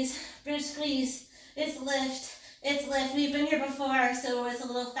 squeeze, bridge, squeeze. It's lift, it's lift. We've been here before, so it's a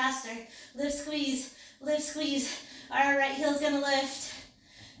little faster. Lift, squeeze, lift, squeeze. Our right heel's gonna lift.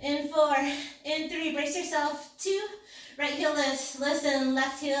 In 4, in 3, brace yourself. 2, right heel lifts. Listen,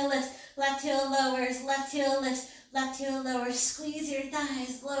 left heel lifts. Left heel lowers, left heel lifts, left heel lowers. Squeeze your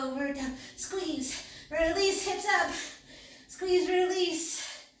thighs, lower down. Squeeze, release, hips up. Squeeze, release.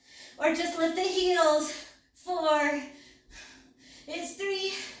 Or just lift the heels. 4. It's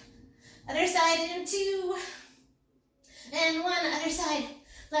 3. Other side in 2. And 1. Other side.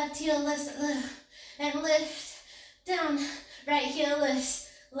 Left heel lifts and lift. Down. Right heel lifts.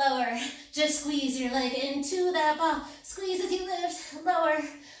 Lower. Just squeeze your leg into that ball. Squeeze as you lift. Lower.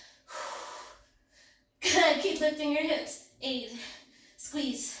 Good. Keep lifting your hips. 8.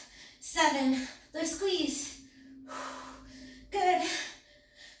 Squeeze. 7. Lift, squeeze. Good.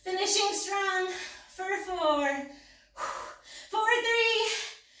 Finishing strong for 4. For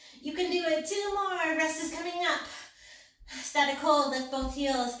 3. Good, 2 more. Rest is coming up. Static hold, lift both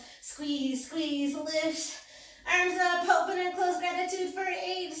heels. Squeeze, squeeze, lift. Arms up, open and close. Gratitude for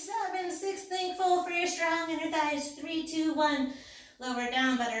 8, 7, 6. Thankful for your strong inner thighs. 3, 2, 1. Lower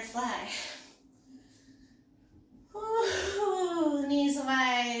down, butterfly. Ooh, knees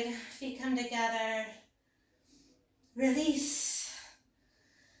wide, feet come together. Release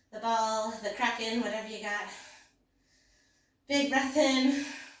the ball, the kraken, whatever you got. Big breath in.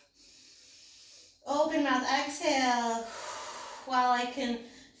 Open mouth, exhale. While I can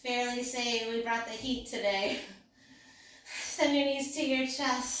fairly say we brought the heat today. Send your knees to your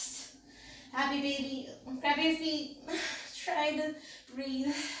chest. Happy baby. Grab your feet. Try to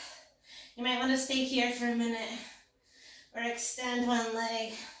breathe. You might want to stay here for a minute. Or extend one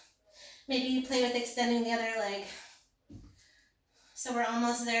leg. Maybe you play with extending the other leg. So we're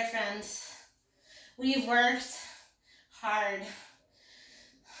almost there, friends. We've worked hard.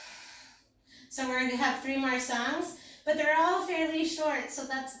 So we're going to have 3 more songs, but they're all fairly short, so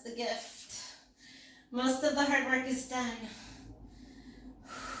that's the gift. Most of the hard work is done.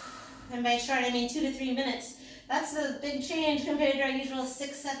 And by short, I mean 2 to 3 minutes. That's a big change compared to our usual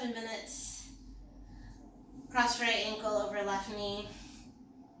 6-7 minutes. Cross right ankle over left knee.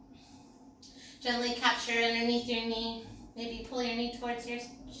 Gently capture underneath your knee. Maybe pull your knee towards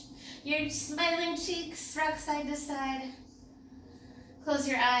your smiling cheeks. Rock side to side. Close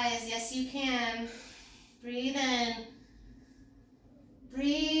your eyes. Yes, you can. Breathe in.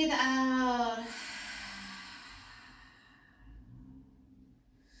 Breathe out.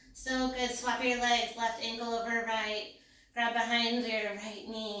 So good. Swap your legs. Left ankle over right. Grab behind your right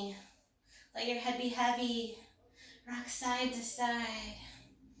knee. Let your head be heavy. Rock side to side.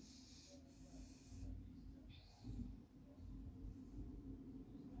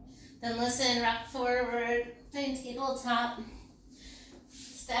 Then listen, rock forward, find tabletop.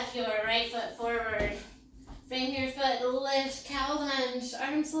 Step your right foot forward. Frame your foot, lift, cow lunge,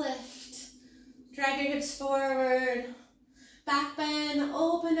 arms lift. Drag your hips forward. Back bend,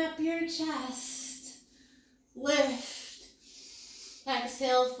 open up your chest. Lift.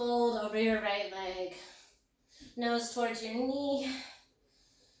 Exhale, fold over your right leg. Nose towards your knee.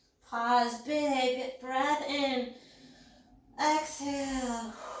 Pause, big breath in.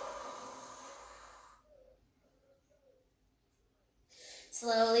 Exhale.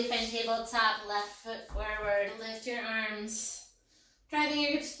 Slowly find tabletop, left foot forward. Lift your arms. Driving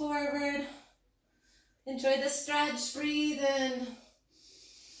your hips forward. Enjoy the stretch, breathe in.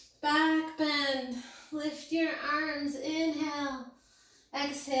 Back bend. Lift your arms, inhale.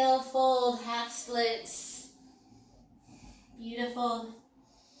 Exhale, fold, half splits. Beautiful.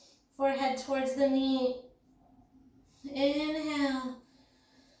 Forehead towards the knee. Inhale.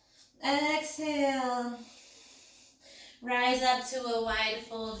 Exhale. Rise up to a wide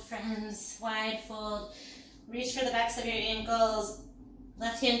fold, friends. Wide fold. Reach for the backs of your ankles.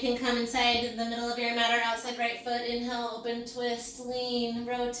 Left hand can come inside the middle of your mat or outside right foot. Inhale, open, twist, lean,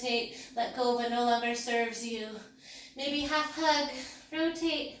 rotate. Let go of what no longer serves you. Maybe half hug,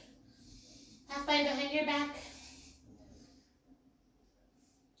 rotate. Half bind behind your back.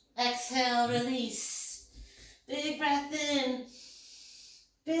 Exhale, release. Big breath in.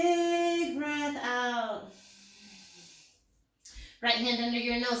 Big breath out. Right hand under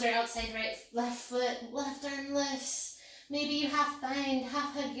your nose or outside right, left foot, left arm lifts. Maybe you half bind,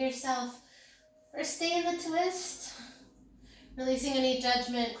 half hug yourself. Or stay in the twist. Releasing any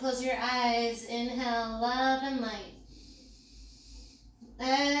judgment. Close your eyes. Inhale, love and light.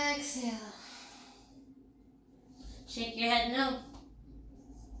 Exhale. Shake your head, no.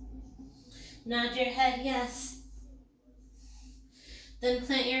 Nod your head, yes. Then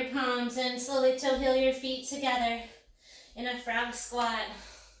plant your palms and slowly toe heel your feet together in a frog squat.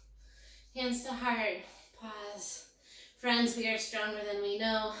 Hands to heart. Pause. Friends, we are stronger than we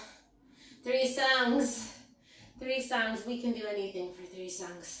know. 3 songs. 3 songs. We can do anything for 3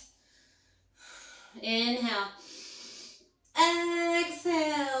 songs. Inhale.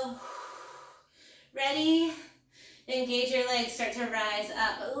 Exhale. Ready? Engage your legs. Start to rise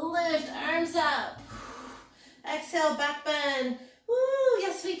up. Lift. Arms up. Exhale. Back bend. Woo.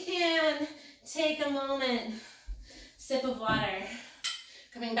 Yes, we can. Take a moment. Sip of water.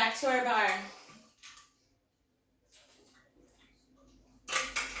 Coming back to our bar.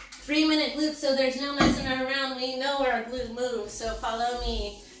 3-minute glutes, so there's no messing around. We know our glute moves, so follow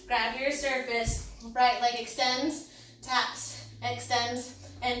me. Grab your surface. Right leg extends, taps, extends,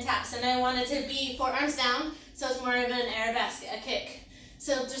 and taps. And I want it to be forearms down, so it's more of an arabesque, a kick.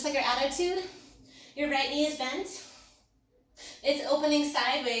 So just like your attitude, your right knee is bent. It's opening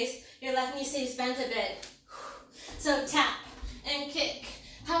sideways. Your left knee stays bent a bit. So tap and kick.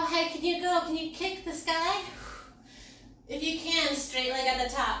 How high can you go? Can you kick the sky? If you can, straight leg at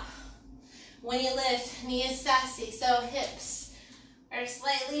the top. When you lift, knee is sassy, so hips are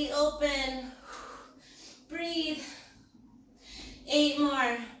slightly open. Breathe. 8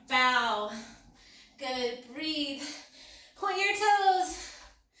 more. Bow. Good. Breathe. Point your toes.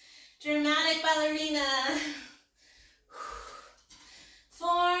 Dramatic ballerina.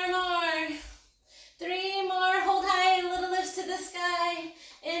 4 more. 3 more. Hold high. Little lifts to the sky.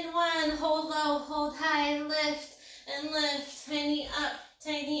 In 1. Hold low. Hold high. Lift and lift. Tiny up.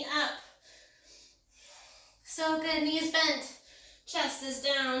 Tiny up. So good. Knees bent. Chest is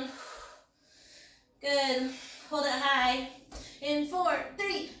down. Good. Hold it high. In 4,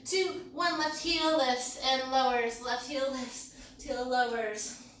 3, 2, 1. Left heel lifts and lowers. Left heel lifts till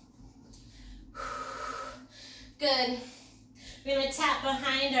lowers. Good. We're going to tap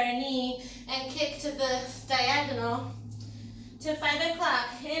behind our knee and kick to the diagonal to 5 o'clock.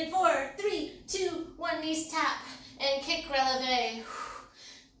 In 4, 3, 2, 1. Knees tap and kick releve.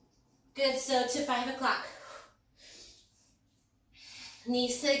 Good. So to 5 o'clock.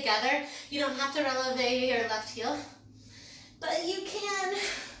 Knees together. You don't have to releve your left heel, but you can.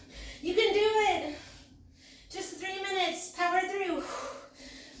 You can do it. Just 3 minutes. Power through.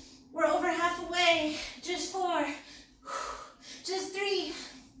 We're over halfway. Just 4. Just 3.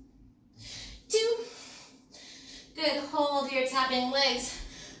 2. Good. Hold your tapping legs.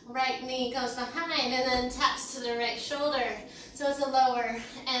 Right knee goes behind and then taps to the right shoulder. So it's a lower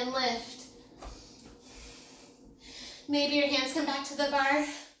and lift. Maybe your hands come back to the bar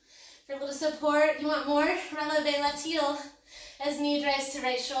for a little support. You want more? Releve left heel as knee drives to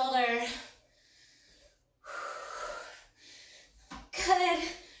right shoulder. Good.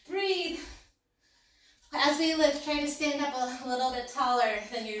 Breathe. As we lift, try to stand up a little bit taller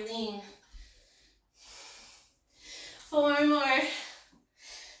than your lean. 4 more.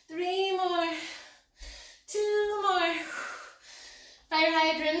 3 more. 2 more. Fire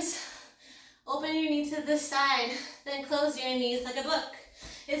hydrants. Open your knee to the side, then close your knees like a book.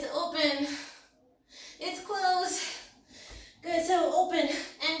 It's open, it's closed. Good, so open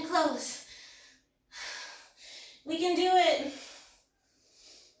and close. We can do it.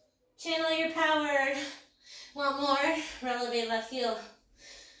 Channel your power. Want more? Releve left heel.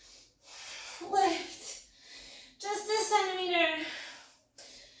 Lift. Just a centimeter.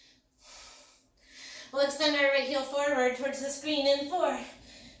 We'll extend our right heel forward towards the screen in 4,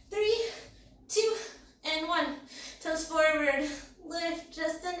 3, 2, and 1. Toes forward. Lift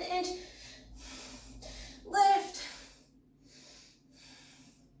just an inch. Lift.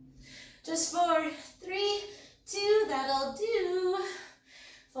 Just 4, 3, 2. That'll do.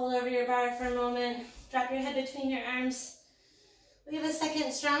 Fold over your bar for a moment. Drop your head between your arms. We have a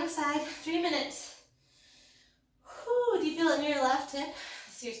second strong side. 3 minutes. Whew, do you feel it in your left hip?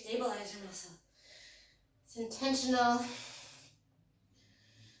 It's your stabilizer muscle. It's intentional.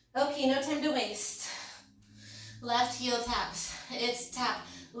 Okay, no time to waste. Left heel taps. It's tap,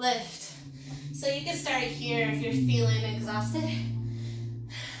 lift. So you can start here if you're feeling exhausted.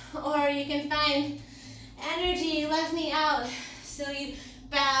 Or you can find energy, left knee out. So you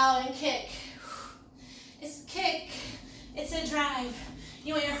bow and kick. It's kick. It's a drive.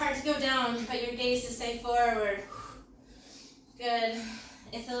 You want your heart to go down, but your gaze to stay forward. Good.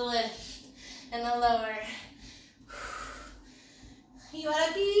 It's a lift and a lower. You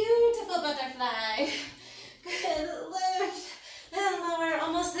want a beautiful butterfly. Good. Lift and lower.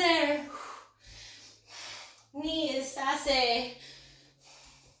 Almost there. Knee is sassy.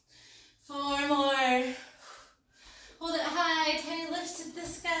 4 more. Hold it high. Tiny lifts to the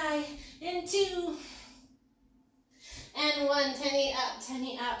sky. In 2. And 1. Tiny up.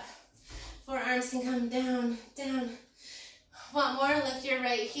 Tiny up. Forearms can come down. Down. Want more? Lift your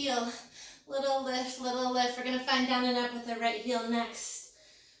right heel. Little lift, little lift. We're going to find down and up with the right heel next.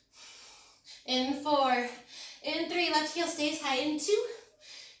 In 4. In 3. Left heel stays high. In 2.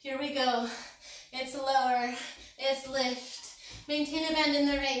 Here we go. It's lower. It's lift. Maintain a bend in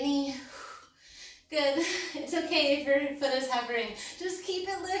the right knee. Good. It's okay if your foot is hovering. Just keep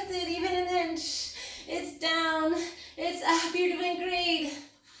it lifted, even an inch. It's down. It's up. You're doing great.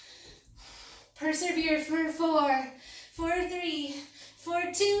 Persevere for 4. 4, 3. 4,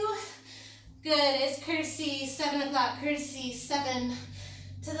 2. Good. It's curtsy. 7 o'clock. Curtsy. 7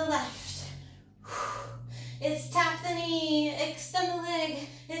 to the left. It's tap the knee. Extend the leg.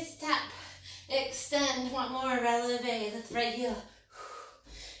 It's tap. Extend. Want more? Releve. Lift right heel.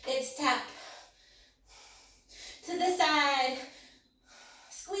 It's tap. To the side.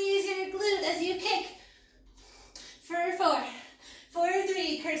 Squeeze your glute as you kick. For 4. 4,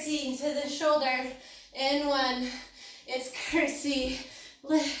 3. Curtsy to the shoulder. In 1. It's curtsy.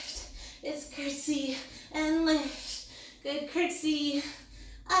 Lift.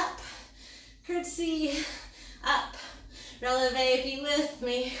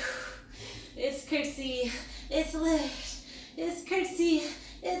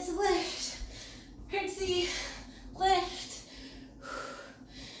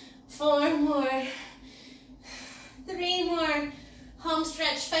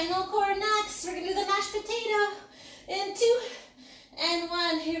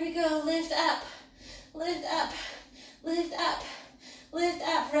 Here we go. Lift up, lift up, lift up, lift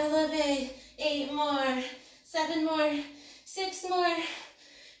up. Releve. 8 more, 7 more, 6 more.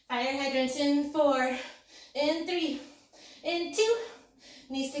 Fire hydrants in 4, in 3, in 2.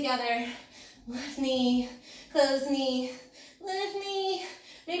 Knees together. Lift knee, close knee, lift knee.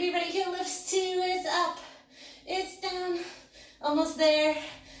 Maybe right heel lifts 2, it's up, it's down. Almost there.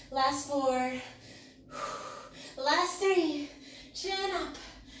 Last 4. Last 3. Chin up.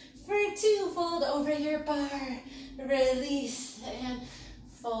 For 2, fold over your bar. Release and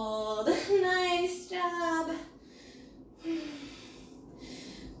fold. Nice job.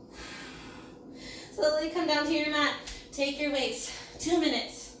 Slowly come down to your mat. Take your weights. 2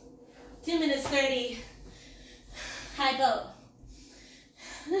 minutes. 2 minutes 30. High boat.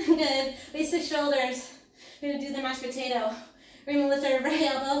 Good. Raise the shoulders. We're going to do the mashed potato. We're going to lift our right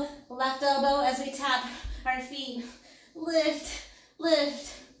elbow, left elbow as we tap our feet. Lift,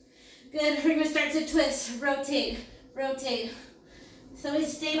 lift. Good. We're going to start to twist. Rotate, rotate. So we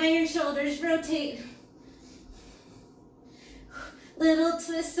stay by your shoulders. Rotate. Little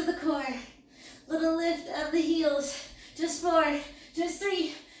twist to the core. Little lift of the heels. Just 4, just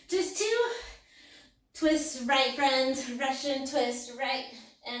 3, just 2. Twist right, friends. Russian twist. Right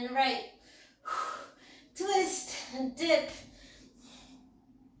and right. Twist and dip.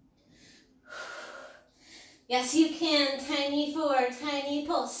 Yes, you can. Tiny 4, tiny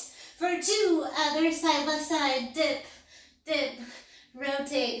pulse. For 2, other side, left side. Dip, dip,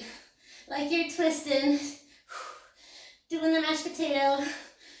 rotate. Like you're twisting. Doing the mashed potato.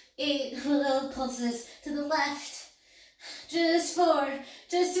 8 little pulses to the left. Just 4,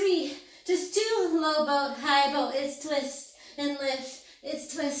 just 3, just 2. Low boat, high boat. It's twist and lift.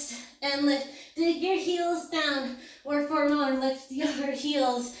 It's twist and lift. Dig your heels down. Or 4 more. Lift your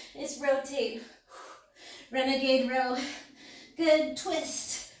heels. It's rotate. Renegade row. Good.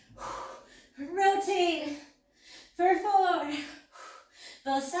 Twist. Rotate. For 4.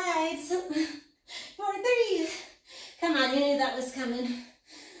 Both sides. For 3. Come on, you knew that was coming.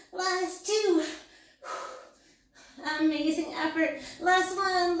 Last 2. Amazing effort. Last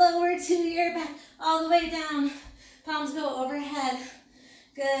 1. Lower to your back. All the way down. Palms go overhead.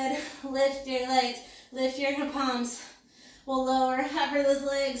 Good. Lift your legs. Lift your palms. We'll lower. Hover those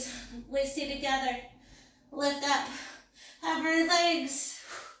legs. Weights stay together. Lift up. Hover legs.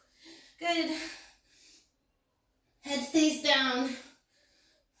 Good. Head stays down.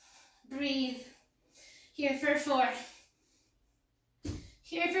 Breathe. Here for 4.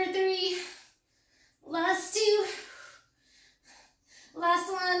 Here for 3. Last 2.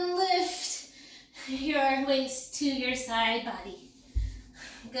 Last 1. Lift your weights to your side body.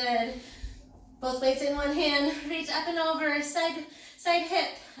 Good. Both weights in one hand. Reach up and over. Side hip.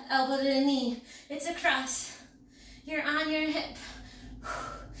 Elbow to the knee. It's a cross. You're on your hip.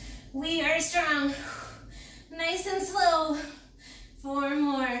 We are strong. Nice and slow. 4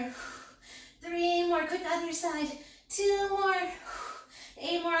 more. 3 more. Quick other side. 2 more.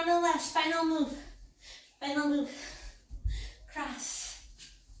 8 more on the left. Final move. Final move. Cross.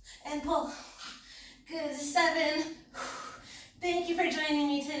 And pull. Good. 7. Thank you for joining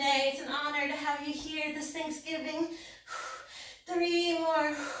me today. It's an honor to have you here this Thanksgiving. 3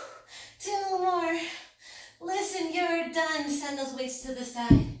 more. 2 more. Listen, you're done. Send those weights to the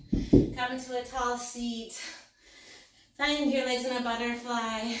side. Come to a tall seat. Find your legs in a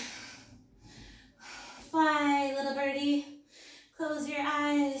butterfly. Fly, little birdie. Close your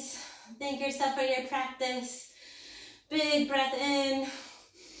eyes. Thank yourself for your practice. Big breath in.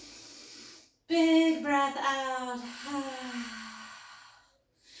 Big breath out.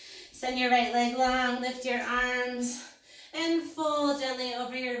 Send your right leg long. Lift your arms. And fold gently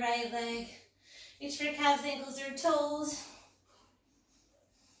over your right leg. Reach for calves, ankles, or toes.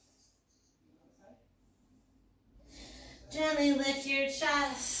 Gently lift your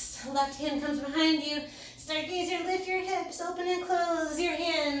chest. Left hand comes behind you. Stargazer, lift your hips. Open and close your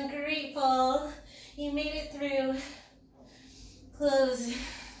hand. Grateful. You made it through. Close.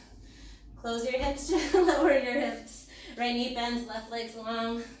 Close your hips. Lower your hips. Right knee bends, left leg's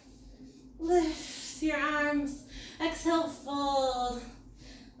long. Lift your arms. Exhale, fold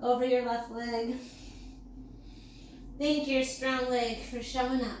over your left leg. Thank your strong leg for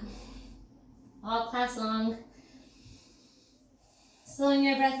showing up. All class long. Slowing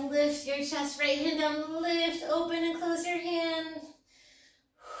your breath, lift your chest, right hand down, lift, open and close your hand.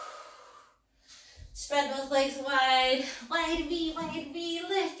 Spread both legs wide, wide V,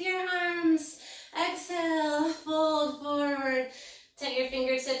 lift your arms. Exhale, fold forward. Tap your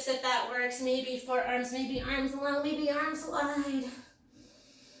fingertips if that works. Maybe forearms, maybe arms long, maybe arms wide.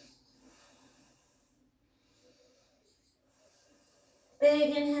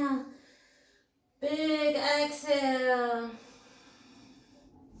 Big inhale. inhale. Big exhale.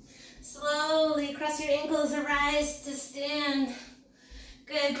 Slowly cross your ankles, arise to stand.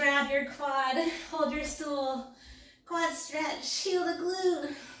 Good, grab your quad, hold your stool. Quad stretch, feel the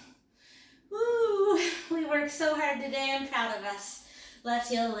glute. Woo! We worked so hard today, I'm proud of us. Left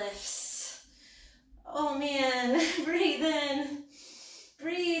heel lifts. Oh man, breathe in,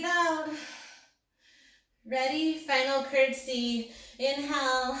 breathe out. Ready? Final curtsy.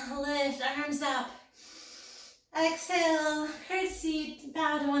 Inhale, lift, arms up. Exhale, curtsy,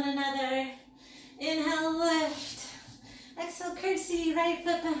 bow to one another. Inhale, lift. Exhale, curtsy, right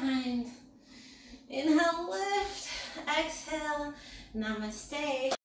foot behind. Inhale, lift. Exhale, namaste.